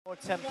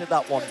Attempted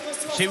that one.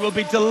 She will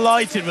be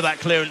delighted with that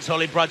clearance,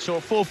 Holly Bradshaw.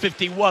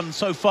 4:51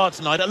 so far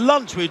tonight. At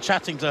lunch we were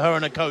chatting to her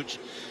and her coach,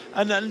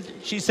 and then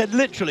she said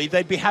literally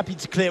they'd be happy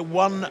to clear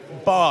 1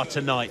 bar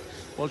tonight.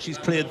 Well, she's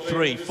cleared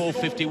 3.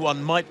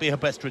 4:51 might be her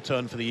best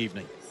return for the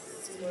evening.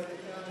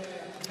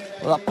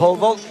 Well, that pole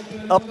vault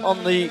up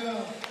on the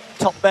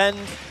top bend.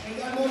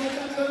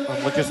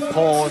 And we'll just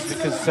pause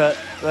because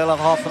they'll have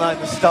half an hour at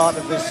the start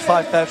of this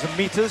 5,000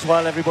 metres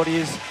while everybody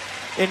is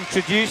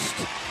introduced.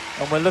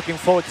 And we're looking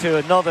forward to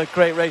another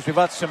great race. We've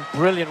had some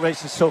brilliant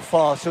races so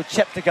far. So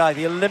Cheptegei,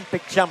 the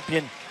Olympic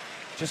champion,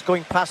 just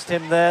going past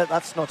him there.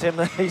 That's not him,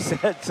 he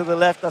said to the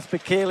left. That's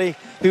BEKELE,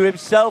 who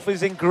himself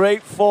is in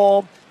great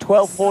form,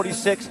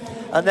 12:46.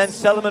 And then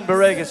Selman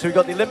Barregas, who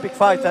got the Olympic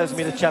 5,000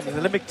 metre champion, the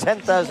Olympic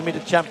 10,000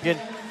 metre champion.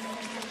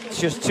 It's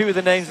just 2 of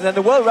the names. And then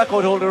the world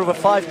record holder over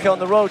 5K on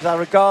the roads,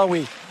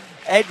 Aregawi.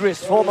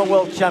 Edris, former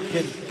world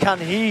champion. Can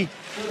he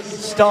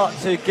start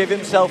to give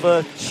himself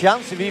a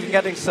chance of even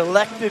getting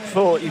selected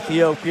for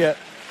Ethiopia?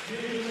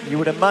 You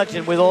would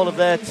imagine with all of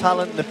their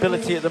talent and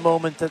ability at the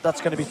moment that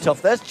that's going to be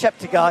tough. There's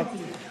Cheptegei.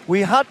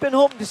 We had been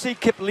hoping to see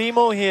Kip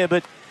Limo here,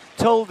 but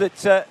told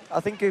that I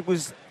think it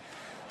was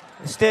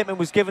a statement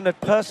was given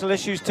that personal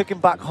issues took him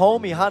back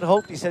home. He had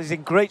hoped. He says he's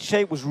in great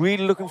shape, was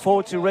really looking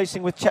forward to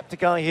racing with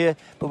Cheptegei here,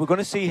 but we're going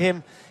to see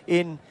him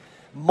in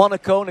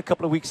Monaco in a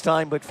couple of weeks'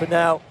 time. But for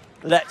now,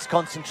 let's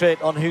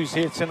concentrate on who's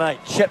here tonight.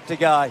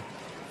 Cheptegei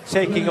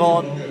taking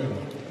on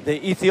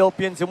the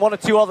Ethiopians and 1 or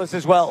 2 others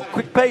as well.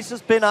 Quick pace has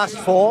been asked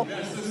for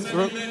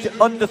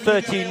under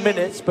 13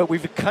 minutes, but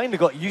we've kind of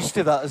got used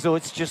to that as though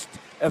it's just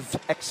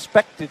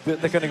expected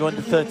that they're going to go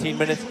under 13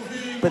 minutes.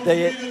 But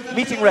the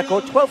meeting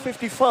record,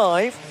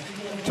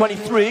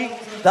 12:55.23,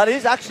 that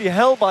is actually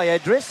held by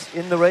Edris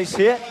in the race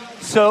here.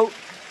 So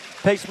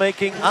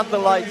pacemaking and the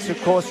lights, of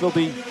course, will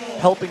be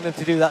helping them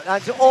to do that. And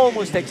it's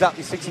almost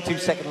exactly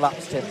 62-second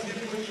laps, Tim.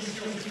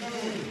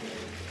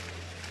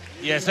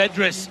 Yes,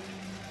 Edris,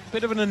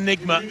 bit of an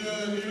enigma.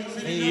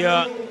 He,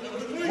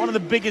 one of the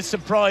biggest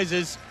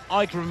surprises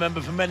I can remember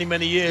for many,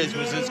 many years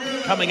was his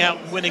coming out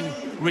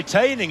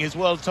retaining his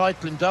world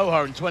title in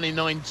Doha in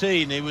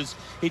 2019.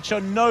 He'd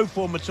shown no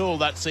form at all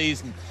that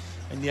season,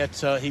 and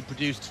yet he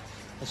produced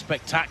a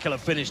spectacular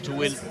finish to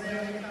win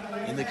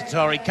in the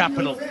Qatari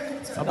capital.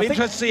 I'll be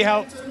interested to see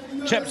how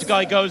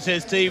Cheptegei goes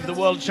here, Steve, the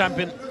world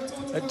champion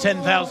at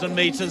 10,000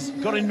 metres.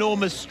 Got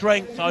enormous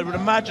strength. I would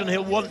imagine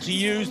he'll want to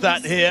use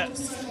that here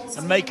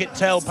and make it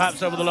tell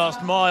perhaps over the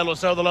last mile or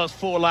so, the last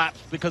 4 laps,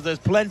 because there's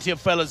plenty of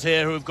fellas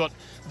here who have got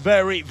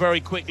very, very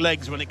quick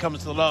legs when it comes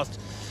to the last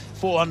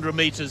 400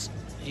 metres.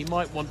 He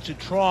might want to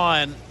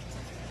try and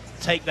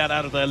take that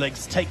out of their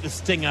legs, take the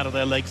sting out of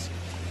their legs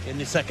in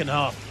the second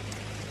half.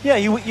 Yeah,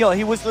 he was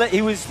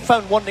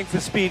found wanting for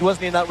speed,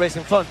 wasn't he, in that race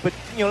in Florence? But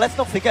let's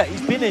not forget,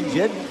 he's been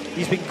injured.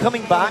 He's been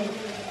coming back.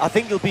 I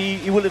think that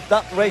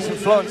race in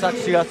Florence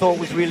actually I thought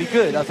was really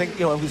good. I think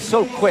it was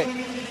so quick.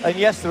 And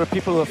yes, there were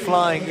people who were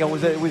flying. It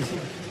was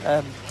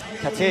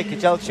Kate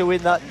Kajalcho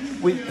in that.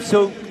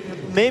 So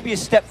maybe a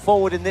step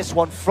forward in this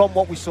one from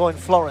what we saw in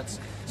Florence.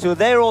 So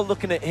they're all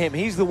looking at him.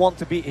 He's the one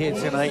to beat here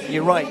tonight.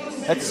 You're right.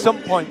 At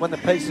some point when the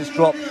paces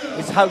drop,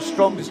 it's how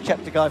strong does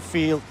Cheptegei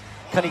feel?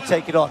 Can he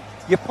take it on?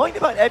 Your point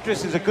about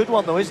Edris is a good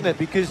one, though, isn't it?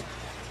 Because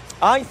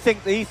I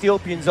think the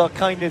Ethiopians are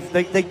kind of,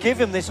 they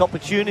give him this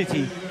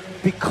opportunity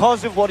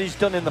because of what he's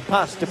done in the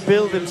past to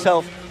build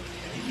himself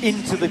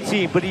into the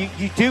team. But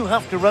you do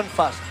have to run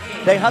fast.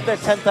 They had their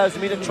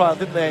 10,000 metre trial,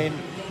 didn't they, in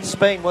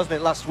Spain, wasn't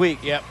it, last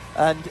week? Yep.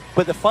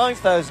 But the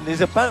 5,000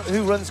 is about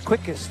who runs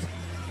quickest,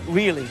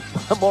 really,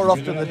 more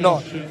often than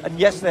not. And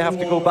yes, they have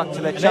to go back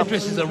to their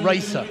champions. Edris is a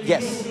racer.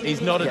 Yes.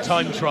 He's not a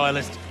time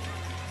trialist.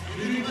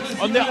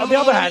 On the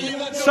other hand,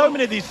 so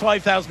many of these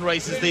 5,000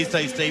 races these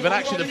days, Steve, and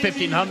actually the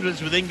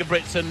 1,500s with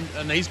Ingebrigtsen,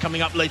 and he's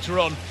coming up later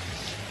on,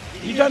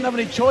 you don't have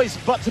any choice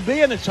but to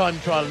be in a time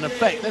trial in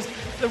effect. There's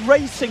the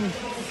racing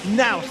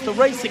now,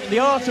 the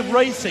art of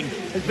racing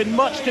has been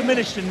much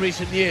diminished in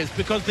recent years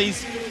because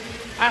these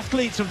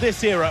athletes of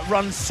this era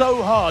run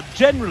so hard,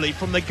 generally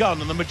from the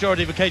gun on the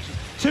majority of occasions.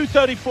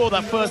 2:34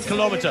 that first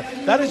kilometre,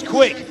 that is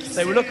quick.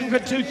 They were looking for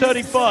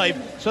 2:35,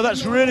 so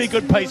that's really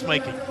good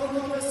pacemaking.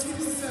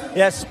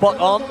 Yes, spot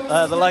on.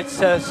 The lights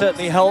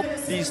certainly help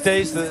these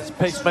days. The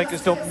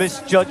pacemakers don't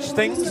misjudge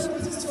things.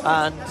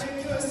 And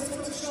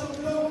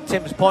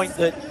Tim's point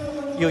that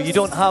you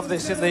don't have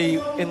this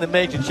in the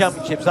major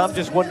championships. I'm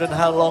just wondering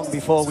how long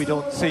before we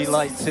don't see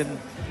lights in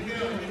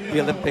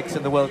the Olympics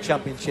and the World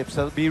Championships.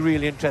 So it'll be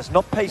really interesting.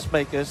 Not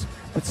pacemakers,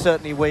 but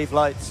certainly wave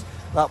lights.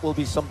 That will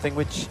be something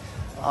which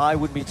I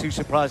wouldn't be too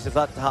surprised if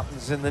that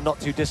happens in the not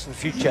too distant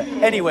future.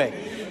 Anyway,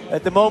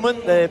 at the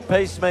moment, the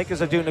pacemakers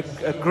are doing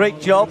a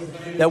great job.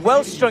 They're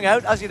well strung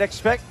out, as you'd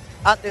expect,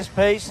 at this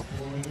pace.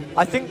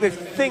 I think the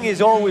thing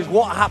is always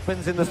what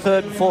happens in the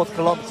 3rd and 4th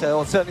kilometre,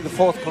 or certainly the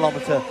 4th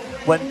kilometre,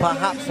 when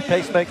perhaps the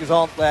pacemakers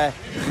aren't there.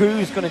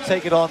 Who's going to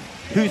take it on?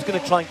 Who's going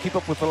to try and keep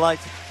up with the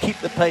lights, keep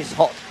the pace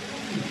hot?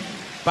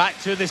 Back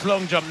to this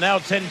long jump now,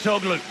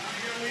 Tentoglu.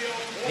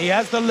 He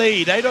has the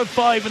lead,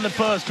 8:05 in the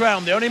first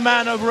round. The only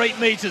man over 8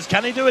 metres.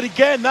 Can he do it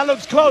again? That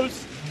looks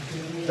close.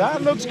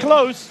 That looks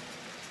close.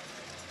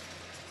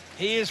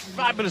 He is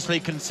fabulously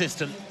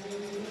consistent.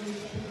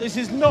 This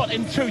is not,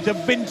 in truth, a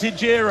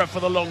vintage era for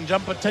the long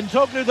jump, but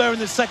Tentoglou there in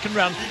the second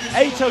round,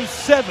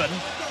 8:07.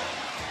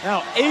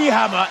 Now,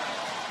 Ehammer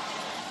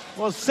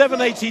was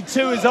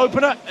 7:82 his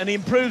opener, and he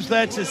improves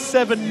there to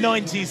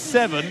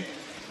 7:97.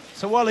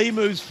 So while he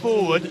moves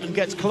forward and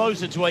gets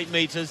closer to 8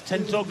 meters,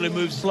 Tentoglou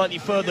moves slightly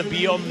further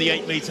beyond the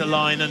 8-meter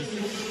line, and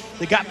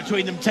the gap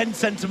between them 10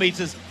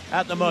 centimeters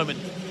at the moment.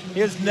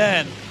 Here's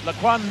Nairn,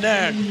 Laquan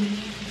Nairn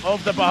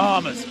of the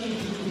Bahamas.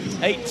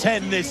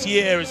 8:10 this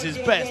year is his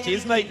best. He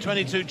is an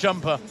 8:22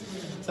 jumper.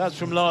 That's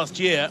from last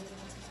year.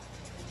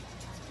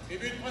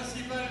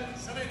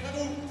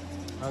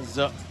 Has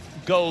a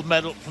gold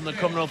medal from the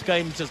Commonwealth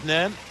Games, just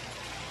Nairn.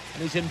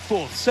 And he's in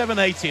fourth,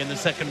 7:80 in the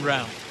second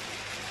round.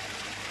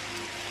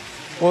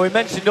 Well, we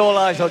mentioned all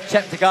eyes on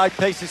Cheptegei.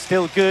 Pace is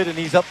still good and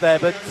he's up there,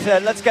 but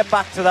let's get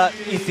back to that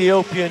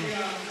Ethiopian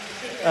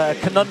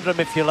conundrum,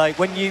 if you like.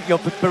 When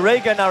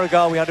Berihu and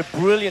Aregawi had a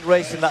brilliant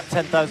race in that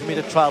 10,000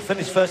 meter trial,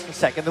 finished first and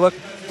second. They were,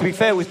 to be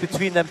fair, it was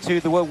between them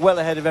two. They were well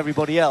ahead of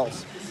everybody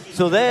else.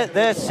 So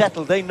they're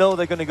settled. They know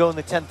they're going to go in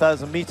the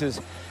 10,000 meters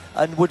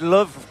and would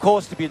love, of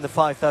course, to be in the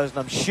 5,000,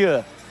 I'm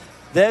sure.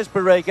 There's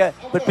Berihu,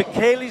 but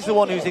Bekele's the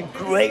one who's in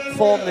great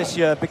form this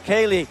year.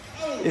 Bekele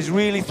is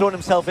really throwing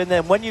himself in there.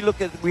 And when you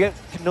look at,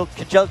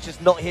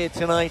 Kajelcha's not here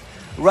tonight,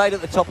 right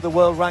at the top of the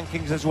world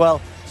rankings as well.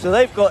 So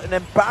they've got an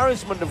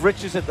embarrassment of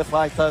riches at the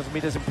 5,000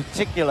 meters in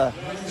particular.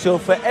 So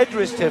for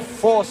Edris to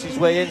force his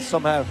way in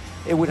somehow,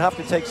 it would have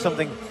to take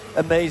something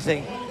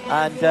amazing.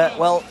 And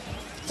well,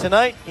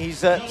 tonight he's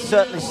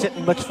certainly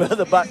sitting much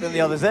further back than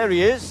the others. There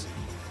he is.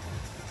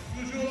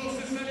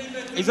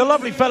 He's a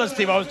lovely fella,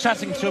 Steve. I was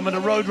chatting to him at a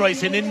road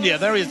race in India.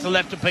 There he is, the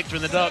left of picture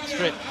in the dark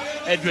strip.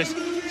 Edris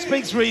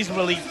speaks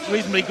reasonably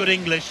good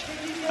English,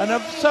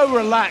 and so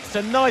relaxed,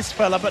 a nice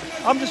fella, but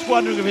I'm just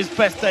wondering if his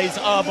best days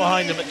are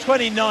behind him. At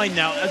 29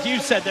 now, as you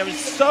said, there is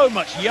so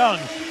much young,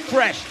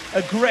 fresh,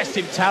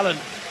 aggressive talent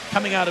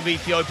coming out of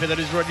Ethiopia that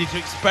is ready to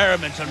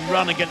experiment and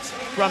run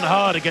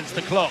hard against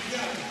the clock.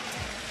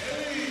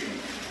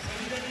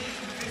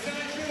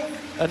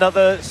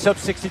 Another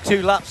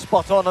sub-62 lap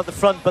spot on at the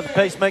front, but the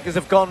pacemakers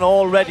have gone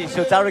already.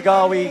 So it's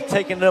Aregawi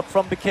taking it up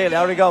from Bekele.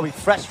 Aregawi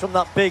fresh from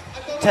that big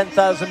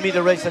 10,000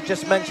 meter race I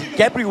just mentioned.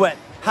 GEBRHIWET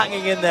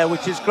hanging in there,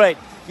 which is great.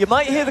 You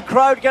might hear the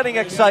crowd getting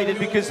excited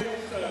because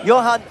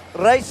Johan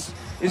Reis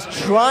is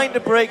trying to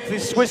break the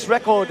Swiss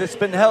record that's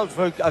been held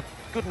for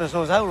goodness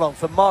knows how long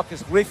for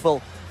Marcus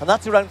Griffel, and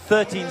that's around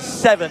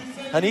 13.7.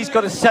 And he's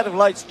got a set of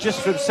lights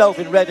just for himself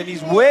in red, and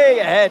he's way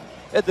ahead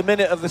at the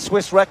minute of the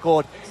Swiss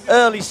record.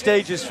 Early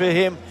stages for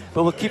him,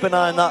 but we'll keep an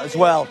eye on that as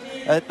well.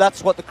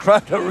 That's what the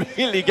crowd are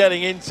really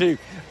getting into,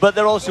 but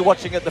they're also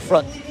watching at the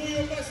front.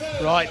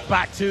 Right,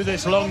 back to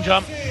this long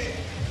jump,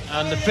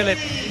 and the Filip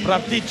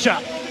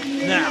Pravdica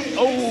now.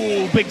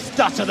 Oh, big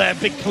stutter there,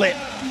 big clip.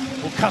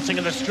 Well, cutting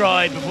in the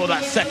stride before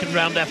that second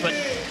round effort.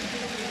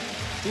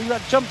 He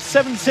jumped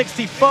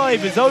 7.65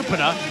 his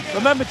opener.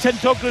 Remember,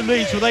 Tentoglou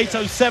leads with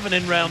 8.07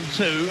 in round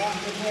two.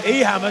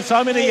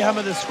 Simon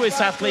Ehammer, the Swiss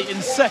athlete,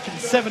 in second,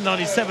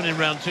 7.97 in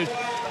round two.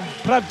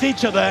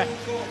 Pravdica there,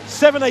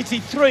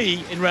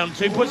 7.83 in round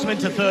two, puts him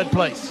into third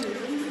place.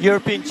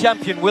 European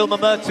champion Wilma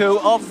Murto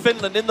of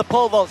Finland in the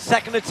pole vault.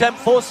 Second attempt,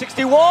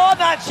 4.61,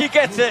 and she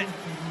gets it.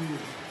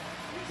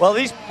 Well,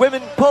 these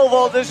women pole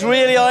vaulters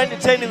really are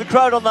entertaining the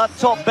crowd on that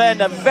top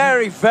bend. A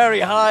very, very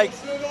high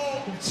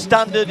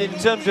standard in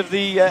terms of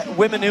the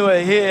women who are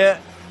here,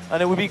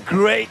 and it would be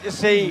great to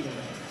see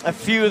a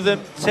few of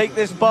them take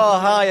this bar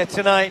higher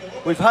tonight.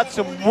 We've had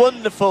some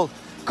wonderful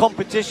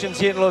competitions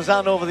here in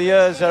Lausanne over the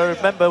years. I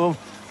remember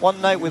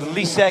one night with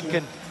Lisek,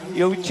 and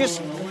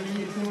just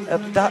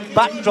that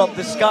backdrop,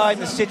 the sky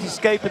and the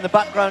cityscape in the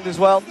background as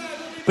well.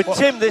 But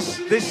Tim, this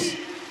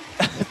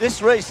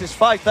race, this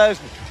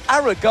 5,000,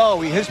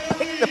 Aregawi has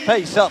picked the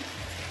pace up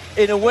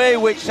in a way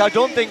which I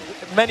don't think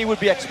many would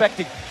be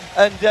expecting,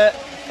 and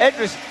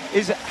Edris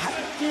is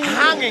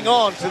hanging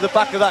on to the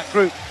back of that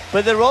group,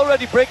 but they're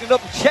already breaking it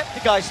up.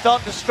 Cheptegei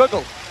starting to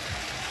struggle.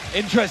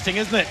 Interesting,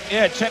 isn't it?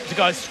 Yeah,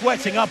 Cheptegei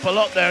sweating up a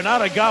lot there, and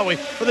Aregawi,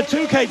 well, the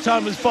 2K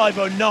time was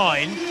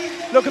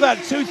 5:09. Look at that,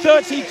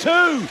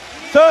 2:32,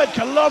 third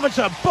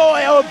kilometre.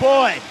 Boy, oh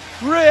boy,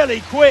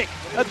 really quick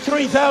at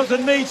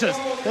 3,000 metres.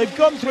 They've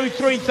gone through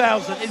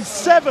 3,000 in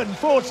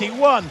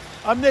 7:41.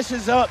 This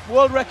is a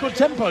world record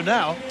tempo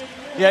now.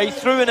 Yeah, he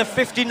threw in a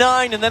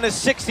 59 and then a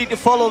 60 to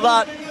follow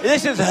that.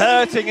 This is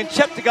hurting, and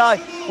Cheptegei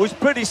was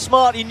pretty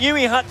smart. He knew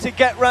he had to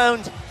get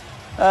round,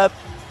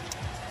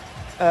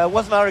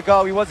 wasn't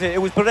Aregawi, was it?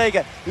 It was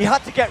Berihu. He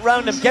had to get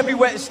round him.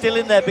 GEBRHIWET is still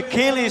in there,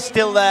 Bekele is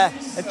still there,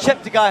 and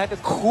Cheptegei had to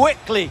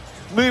quickly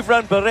move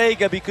round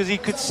Berihu because he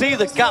could see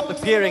the gap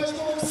appearing.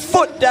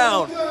 Foot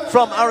down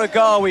from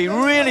Aregawi,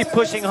 really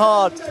pushing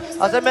hard.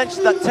 As I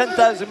mentioned, that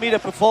 10,000 meter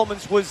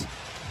performance was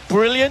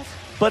brilliant,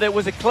 but it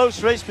was a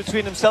close race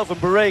between himself and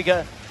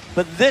Berihu.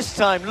 But this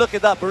time, look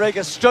at that,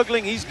 Berihu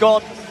struggling, he's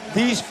gone.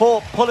 These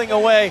four pulling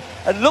away,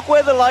 and look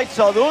where the lights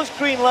are. Those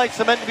green lights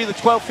are meant to be the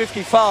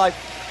 12:55.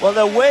 Well,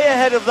 they're way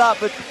ahead of that,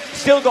 but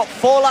still got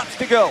 4 laps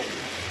to go.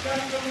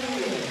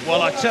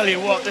 Well, I tell you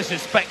what, this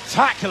is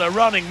spectacular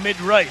running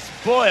mid-race.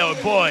 Boy, oh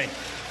boy.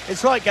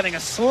 It's like getting a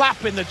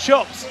slap in the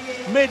chops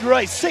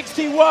mid-race.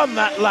 61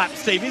 that lap,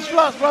 Steve. He's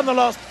run the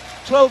last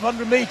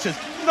 1,200 metres.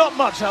 Not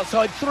much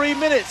outside 3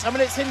 minutes. I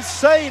mean, it's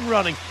insane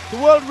running. The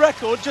world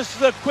record, just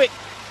as a quick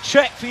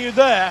check for you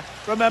there,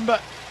 remember,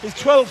 is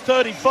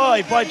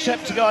 12:35 by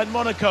Cheptegei in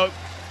Monaco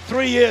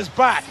 3 years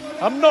back.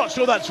 I'm not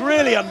sure that's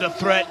really under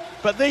threat,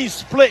 but these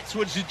splits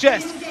would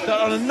suggest that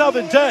on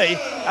another day,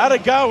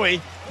 Aregawi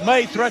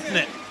may threaten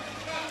it.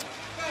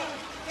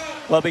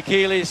 Well,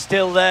 BEKELE is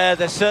still there.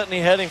 They're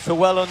certainly heading for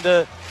well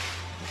under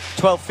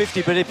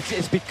 12:50, but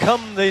it's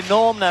become the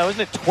norm now,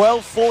 isn't it?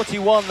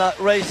 12:41, that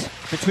race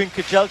between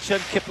Kejelcha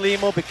and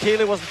Kiplimo.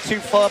 BEKELE wasn't too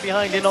far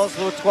behind in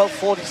Oslo at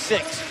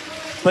 12:46.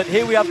 But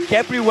here we have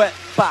GEBRHIWET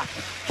back.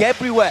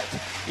 GEBRHIWET,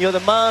 you know, the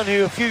man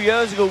who a few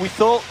years ago we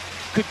thought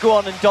could go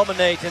on and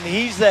dominate, and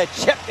he's there.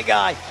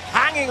 Cheptegei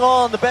hanging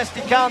on the best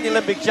he can, the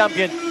Olympic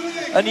champion.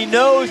 And he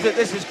knows that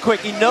this is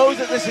quick, he knows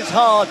that this is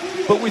hard,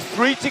 but with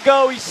 3 to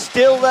go, he's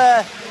still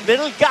there.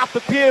 Little gap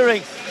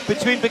appearing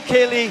between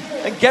BEKELE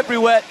and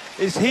GEBRHIWET.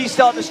 Is he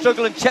starting to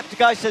struggle? And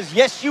Cheptegei says,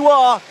 yes, you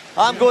are.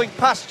 I'm going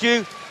past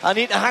you. I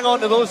need to hang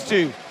on to those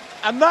two.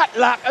 And that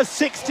lap, a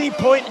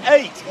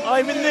 60.8.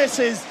 I mean, this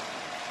is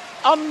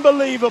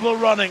unbelievable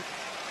running.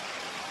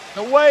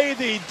 The way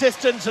the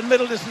distance and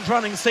middle distance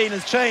running scene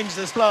has changed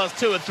this last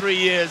 2 or 3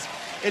 years,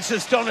 it's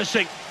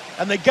astonishing.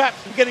 And the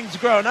gap's beginning to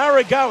grow, and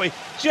Aregawi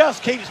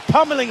just keeps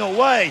pummeling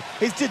away.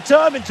 He's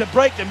determined to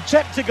break them.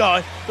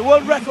 Cheptegei, the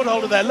world record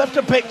holder there, left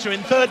a picture in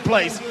 3rd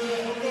place.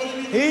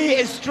 He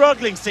is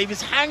struggling, Steve.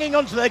 He's hanging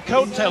on to their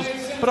coattails.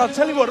 But I'll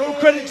tell you what, all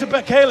credit to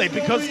BEKELE,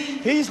 because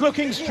he's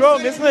looking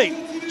strong, isn't he?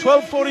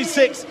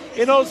 12:46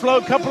 in Oslo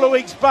a couple of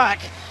weeks back,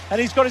 and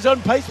he's got his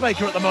own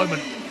pacemaker at the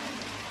moment.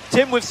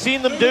 Tim, we've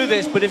seen them do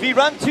this, but if he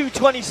ran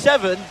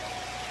 2:27,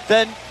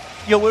 then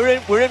you know,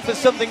 we're in for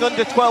something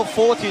under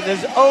 12:40. And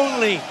there's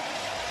only,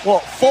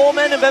 what, 4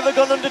 men have ever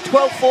gone under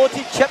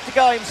 12:40?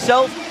 Cheptegei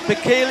himself,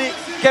 BEKELE,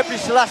 Gebre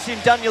Selassie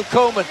and Daniel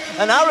Coleman.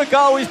 And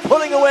Aregawi is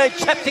pulling away.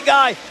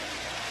 Cheptegei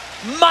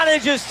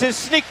manages to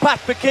sneak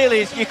past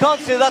BEKELE. You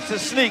can't say that's a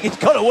sneak, it's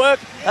got to work.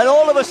 And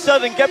all of a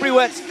sudden,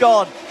 GEBRHIWET's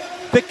gone.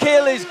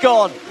 BEKELE's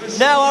gone.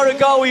 Now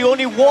Aregawi,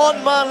 only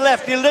 1 man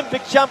left, the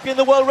Olympic champion,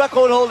 the world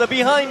record holder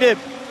behind him.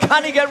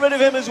 Can he get rid of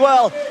him as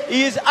well?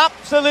 He is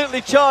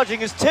absolutely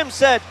charging. As Tim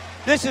said,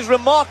 this is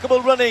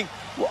remarkable running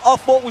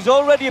off what was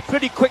already a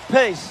pretty quick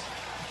pace.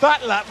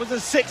 That lap was a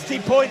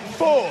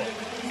 60.4.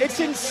 It's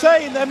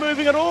insane. They're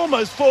moving at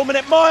almost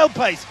 4-minute mile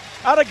pace.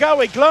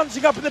 Aregawi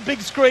glancing up at the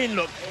big screen,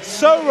 look,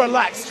 so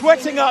relaxed,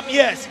 sweating up,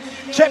 yes.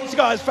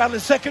 Cheptegei has found a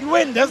second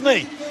wind, hasn't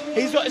he?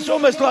 It's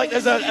almost like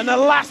there's an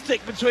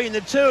elastic between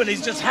the two, and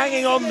he's just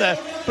hanging on there,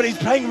 but he's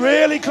paying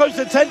really close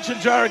attention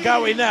to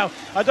Aregawi now.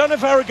 I don't know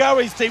if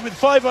Aregawi's team with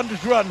 500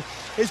 to run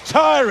is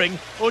tiring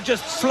or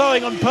just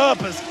slowing on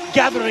purpose,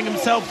 gathering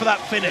himself for that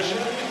finish.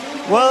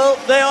 Well,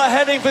 they are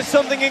heading for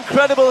something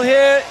incredible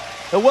here.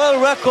 The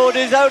world record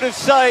is out of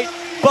sight,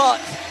 but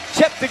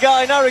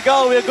Cheptegei and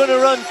Aregawi are going to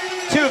run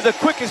 2 of the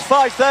quickest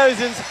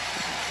 5,000s,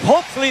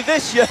 hopefully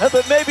this year,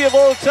 but maybe of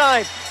all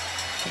time.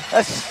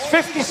 A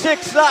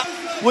 56 lap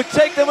would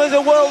take them as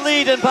a world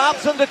lead, and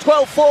perhaps under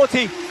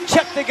 12:40.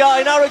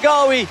 Cheptegei and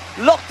Aregawi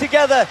locked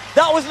together.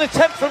 That was an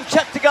attempt from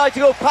Cheptegei to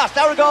go past.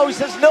 Aregawi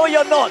says, no,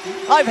 you're not.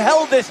 I've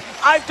held this.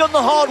 I've done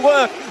the hard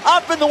work.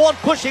 I've been the one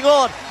pushing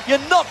on. You're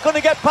not going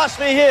to get past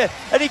me here.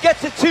 And he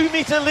gets a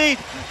 2-meter lead.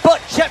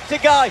 But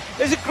Cheptegei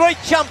is a great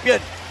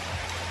champion.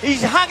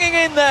 He's hanging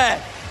in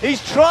there.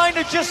 He's trying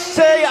to just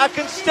say, I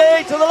can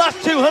stay to the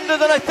last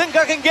 200 and I think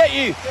I can get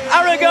you.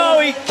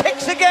 Aregawi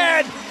kicks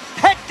again.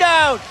 Head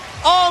down.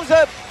 Arms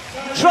up.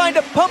 Trying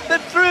to pump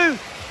them through.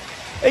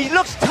 He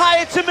looks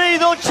tired to me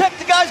though.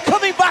 Cheptegei's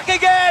coming back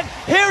again.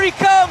 Here he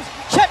comes.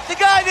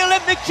 Cheptegei, the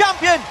Olympic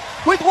champion,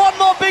 with 1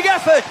 more big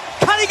effort.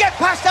 Can he get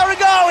past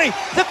Aregawi?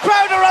 The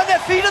crowd are on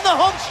their feet in the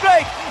home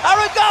straight.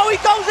 Aregawi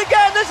goes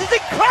again. This is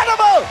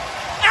incredible.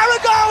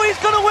 Aregawi is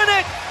going to win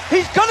it.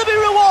 He's going to be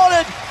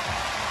rewarded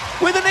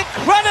with an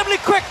incredibly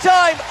quick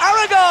time.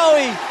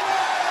 Aregawi,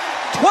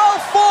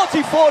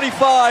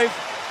 12:40.45.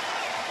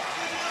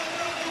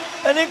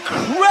 An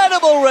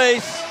incredible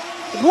race.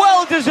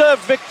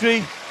 Well-deserved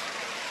victory.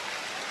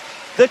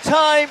 The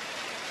time,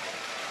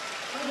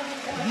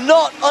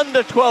 not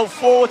under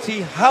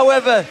 12:40.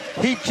 However,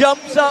 he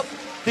jumps up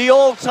the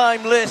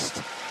all-time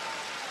list.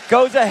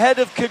 Goes ahead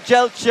of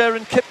Kejelcha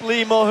and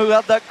Kiplimo, who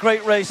had that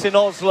great race in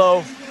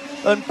Oslo.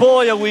 And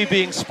boy, are we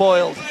being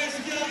spoiled.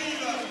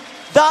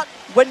 That,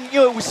 when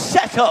it was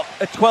set up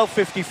at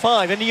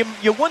 12:55, and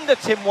you wonder,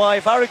 Tim, why,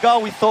 if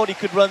Aregawi thought he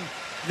could run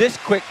this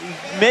quick,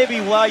 maybe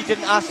why he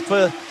didn't ask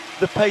for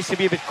the pace to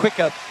be a bit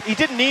quicker. He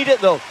didn't need it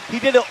though. He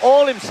did it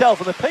all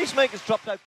himself, and the pacemakers dropped out.